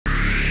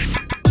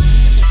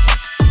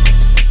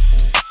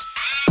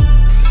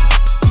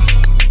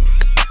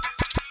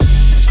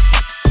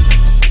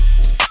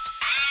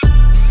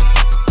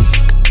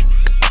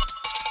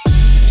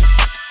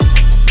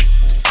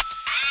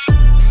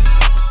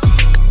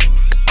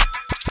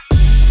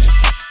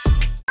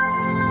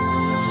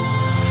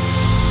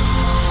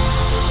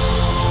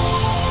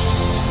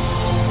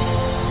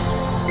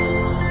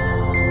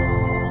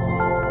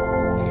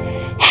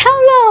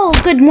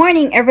Good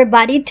morning,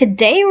 everybody.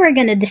 Today we're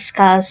gonna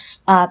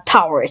discuss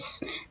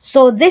towers.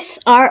 So these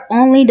are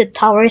only the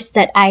towers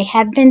that I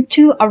have been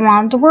to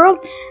around the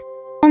world.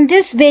 On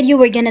this video,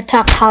 we're gonna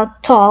talk how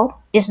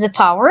tall is the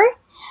tower,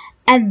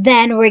 and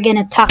then we're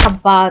gonna talk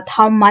about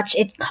how much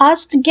it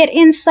costs to get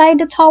inside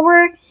the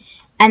tower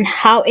and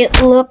how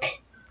it look,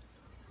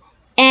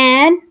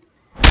 and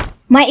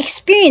my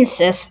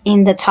experiences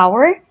in the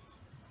tower.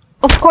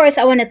 Of course,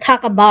 I want to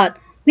talk about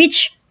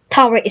which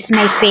tower is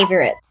my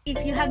favorite.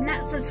 If you have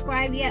not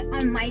subscribed yet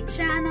on my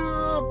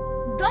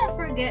channel, don't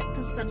forget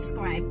to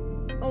subscribe,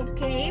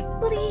 okay,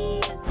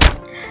 please?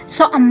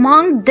 So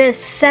among the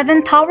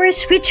 7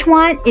 towers, which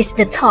one is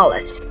the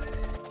tallest?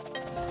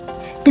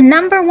 The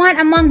number 1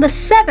 among the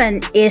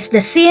 7 is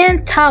the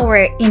CN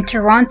Tower in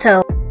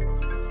Toronto,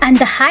 and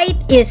the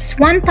height is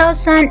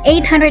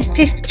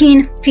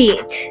 1,815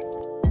 feet.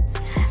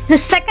 The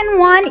second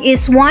one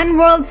is One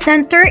World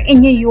Center in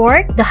New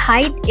York. The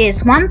height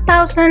is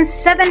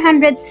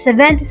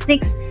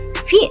 1,776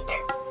 feet.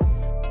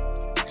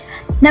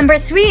 Number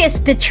 3 is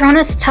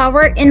Petronas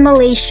Tower in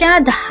Malaysia.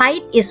 The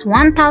height is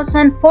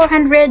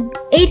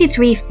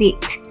 1,483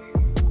 feet.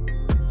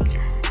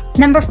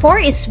 Number 4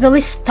 is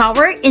Willis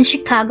Tower in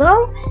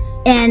Chicago,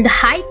 and the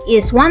height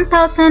is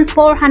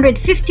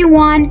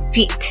 1,451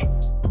 feet.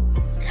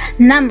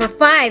 Number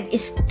 5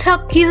 is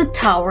Tokyo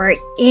Tower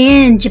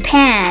in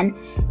Japan.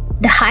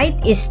 The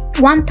height is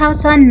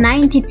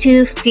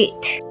 1,092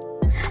 feet.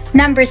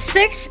 Number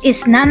 6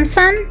 is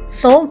Namsan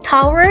Seoul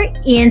Tower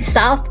in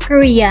South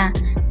Korea.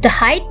 The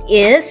height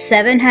is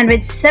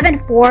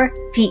 774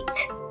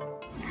 feet.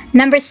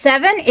 Number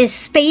 7 is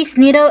Space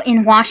Needle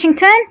in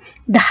Washington.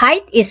 The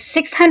height is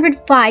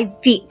 605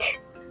 feet.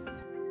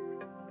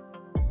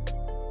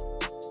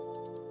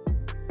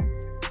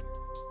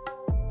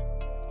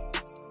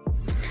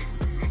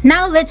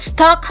 Now let's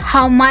talk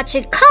how much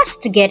it costs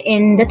to get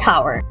in the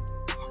tower.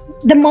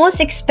 The most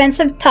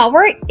expensive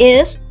tower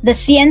is the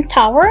CN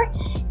Tower.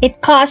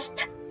 It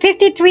costs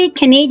 53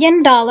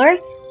 Canadian dollar,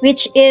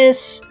 which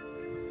is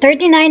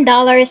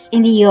 $39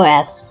 in the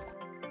US.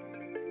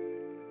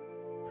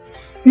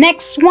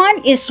 Next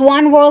one is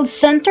One World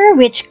Center,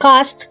 which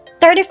costs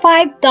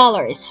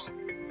 $35.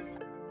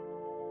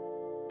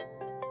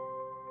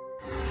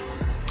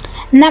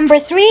 Number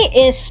 3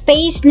 is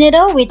Space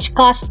Needle, which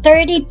costs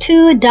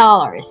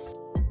 $32.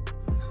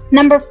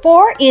 Number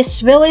 4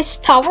 is Willis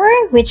Tower,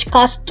 which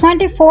costs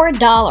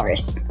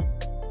 $24.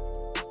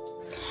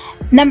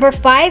 Number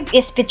 5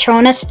 is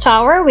Petronas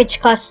Tower, which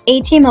costs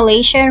 80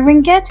 Malaysian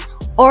ringgit,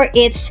 or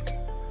it's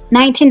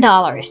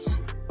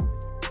 $19.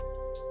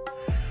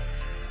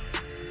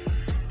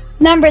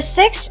 Number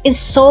 6 is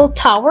Seoul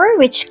Tower,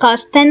 which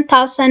costs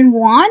 10,000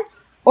 won,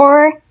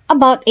 or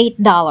about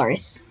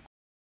 $8.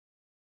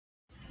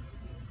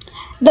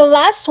 The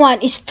last one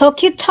is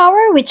Tokyo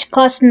Tower, which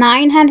costs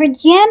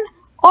 900 yen,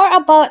 or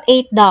about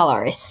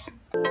 $8.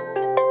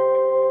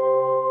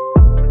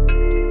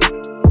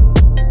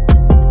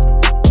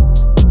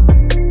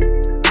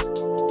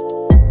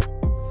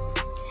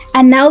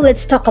 And now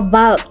let's talk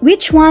about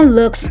which one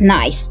looks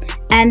nice,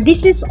 and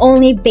this is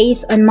only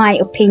based on my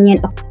opinion.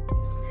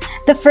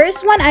 The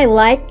first one I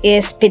like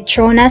is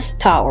Petronas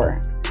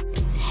Tower,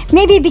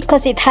 maybe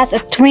because it has a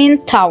twin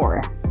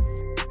tower.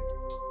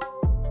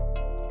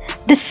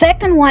 The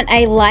second one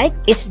I like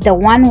is the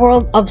One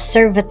World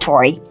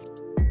Observatory.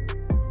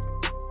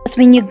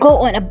 When you go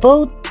on a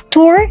boat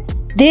tour,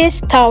 this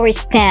tower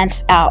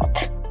stands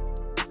out.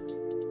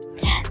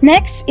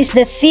 Next is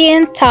the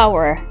CN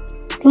Tower.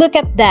 Look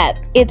at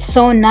that, it's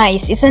so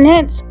nice, isn't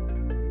it?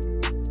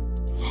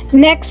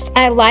 Next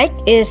I like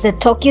is the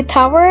Tokyo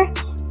Tower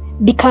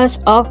because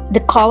of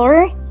the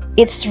color.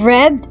 It's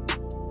red.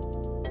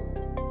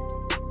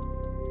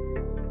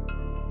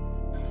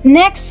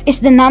 Next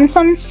is the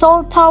Namsan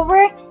Seoul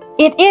Tower.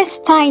 It is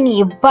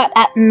tiny, but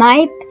at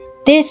night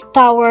this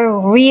tower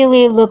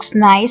really looks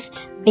nice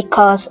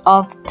because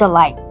of the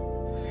light.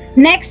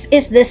 Next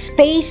is the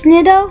Space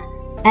Needle,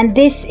 and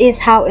this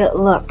is how it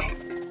looks.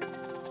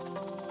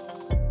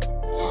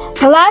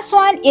 The last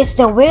one is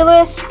the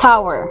Willis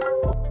Tower.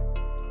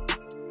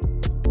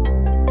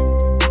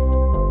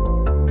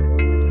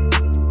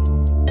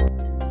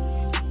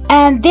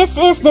 And this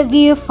is the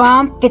view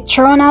from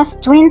Petronas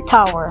Twin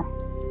Tower.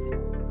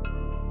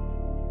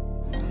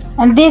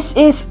 And this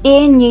is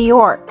in New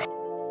York.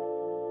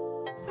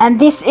 And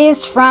this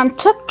is from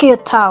Tokyo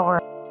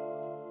Tower.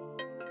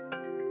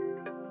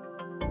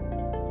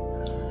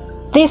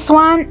 This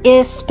one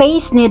is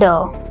Space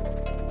Needle.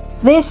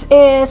 This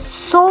is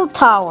Seoul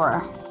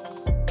Tower.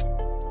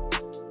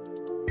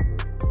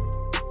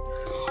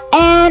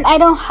 And I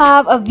don't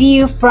have a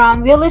view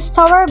from Willis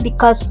Tower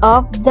because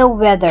of the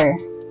weather.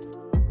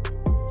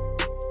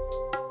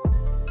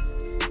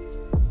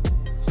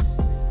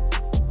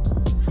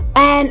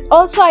 And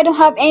also I don't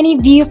have any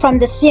view from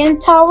the CN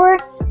Tower.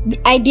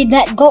 I did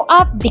not go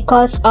up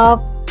because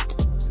of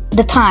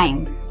the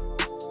time.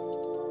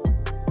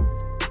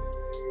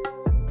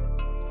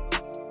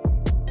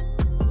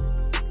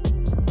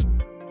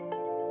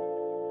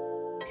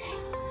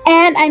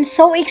 And I'm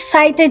so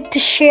excited to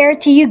share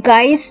to you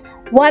guys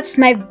what's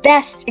my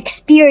best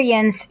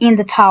experience in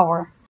the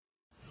tower.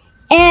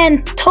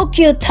 And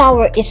Tokyo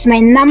Tower is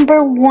my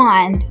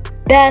 #1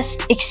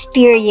 best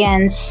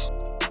experience.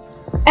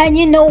 And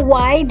you know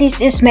why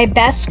this is my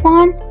best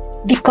one?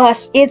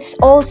 Because it's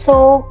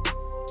also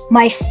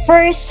my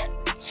first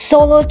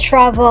solo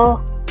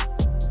travel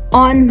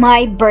on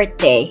my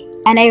birthday.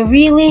 And I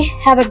really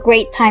have a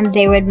great time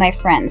there with my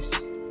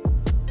friends.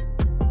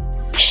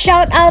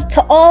 Shout out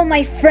to all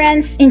my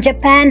friends in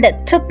Japan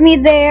that took me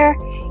there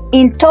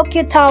in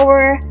Tokyo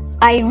Tower.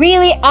 I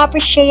really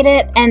appreciate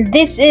it, and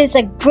this is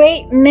a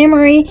great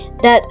memory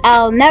that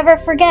I'll never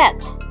forget.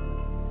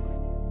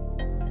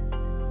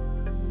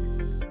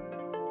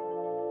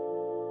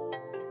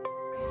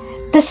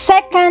 The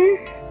second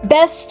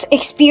best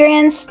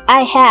experience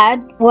I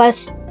had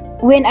was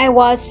when I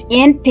was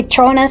in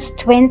Petronas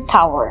Twin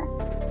Tower.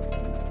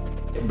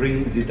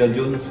 Bring Zeta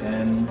Jones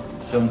and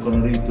Sean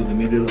Connery to the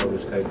middle of the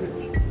sky bridge.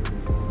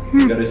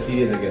 You gotta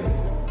see it again.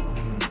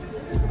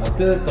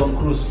 After Tom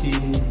Cruise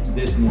seen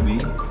this movie,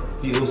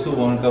 he also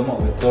want to come up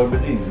with third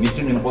building,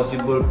 Mission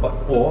Impossible Part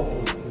 4,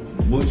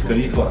 Burj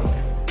Khalifa.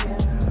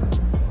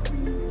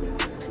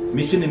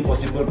 Mission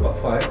Impossible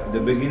Part 5, the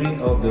beginning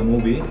of the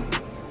movie,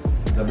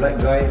 the black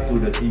guy to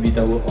the TV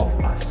tower of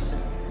us.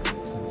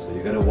 So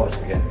you gotta watch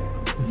again.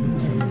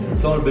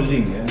 Tall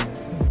building, yeah.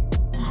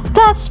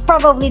 That's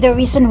probably the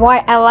reason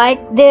why I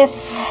like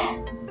this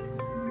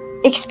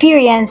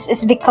experience,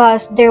 is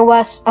because there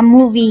was a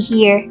movie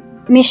here,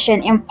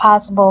 Mission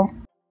Impossible.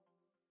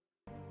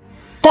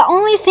 The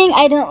only thing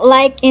I don't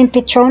like in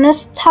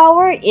Petronas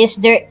Tower is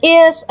there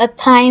is a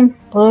time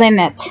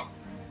limit.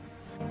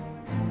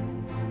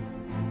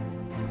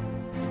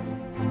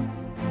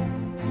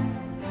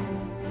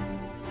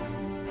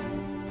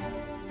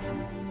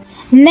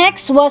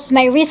 Next was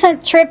my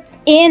recent trip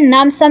in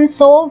Namsan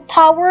Seoul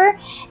Tower,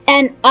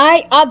 and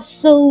I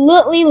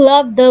absolutely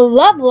love the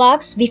love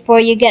locks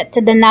before you get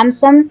to the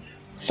Namsan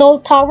Seoul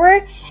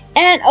Tower,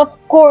 and of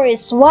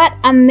course what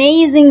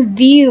amazing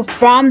view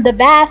from the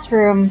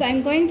bathroom. So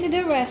I'm going to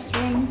the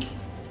restroom,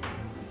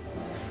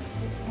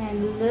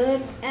 and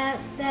look at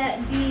that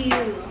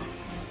view.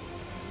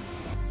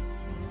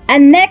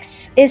 And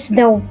next is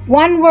the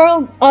One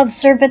World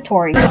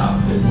Observatory.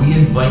 Now, we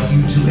invite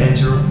you to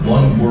enter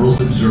One World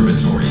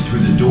Observatory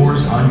through the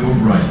doors on your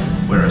right,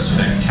 where a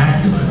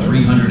spectacular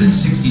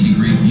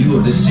 360-degree view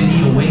of the city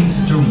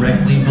awaits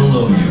directly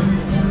below you.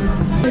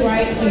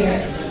 Right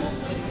here.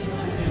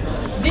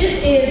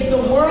 This is the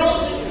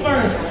world's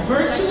first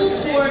virtual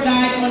tour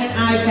guide on an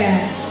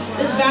iPad.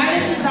 This guide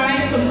is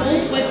designed to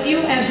move with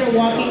you as you're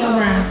walking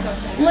around.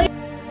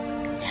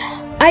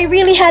 I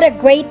really had a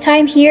great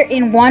time here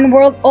in One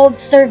World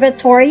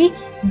Observatory.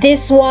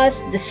 This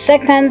was the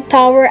second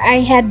tower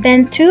I had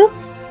been to.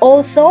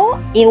 Also,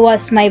 it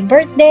was my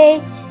birthday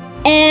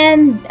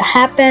and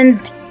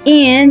happened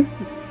in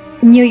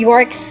New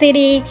York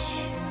City.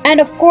 And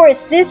of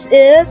course, this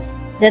is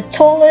the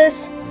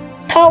tallest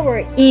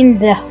tower in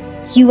the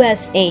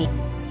USA.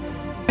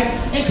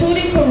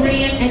 Including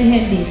Korean and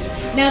Hindi.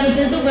 Now this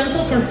is a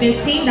rental for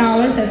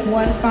 $15, that's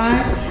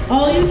 $15.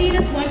 All you need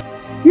is one.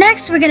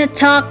 Next, we're gonna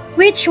talk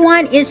which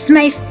one is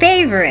my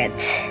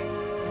favorite.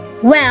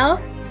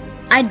 Well,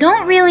 I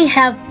don't really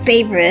have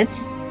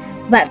favorites,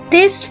 but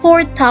these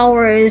 4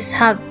 towers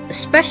have a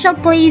special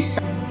place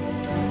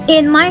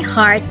in my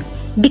heart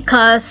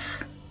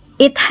because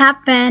it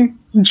happened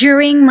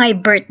during my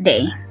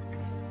birthday.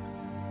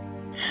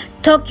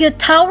 Tokyo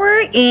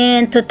Tower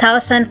in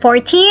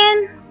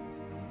 2014,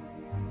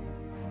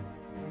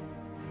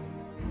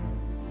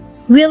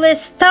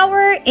 Willis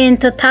Tower in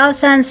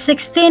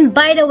 2016.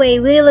 By the way,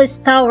 Willis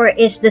Tower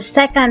is the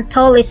second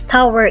tallest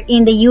tower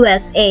in the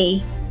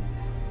USA.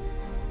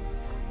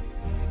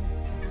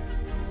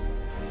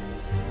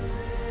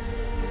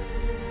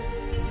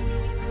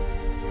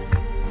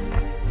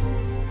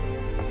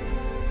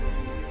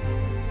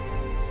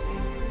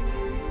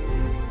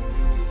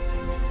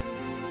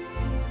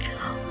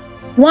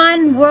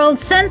 One World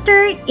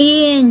Center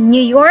in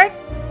New York,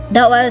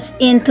 that was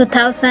in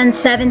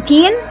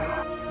 2017.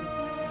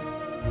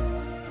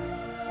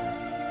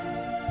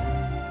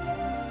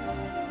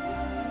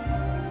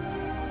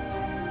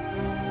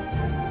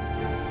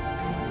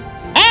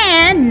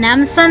 And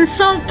Namsan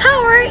Seoul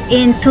Tower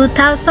in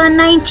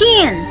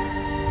 2019.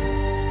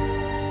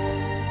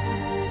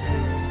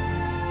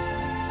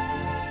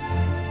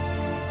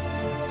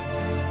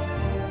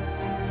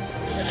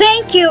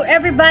 Thank you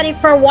everybody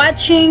for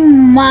watching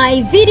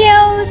my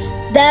videos.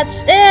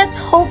 That's it.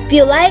 Hope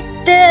you like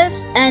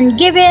this and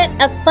give it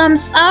a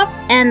thumbs up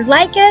and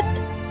like it.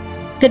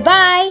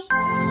 Goodbye.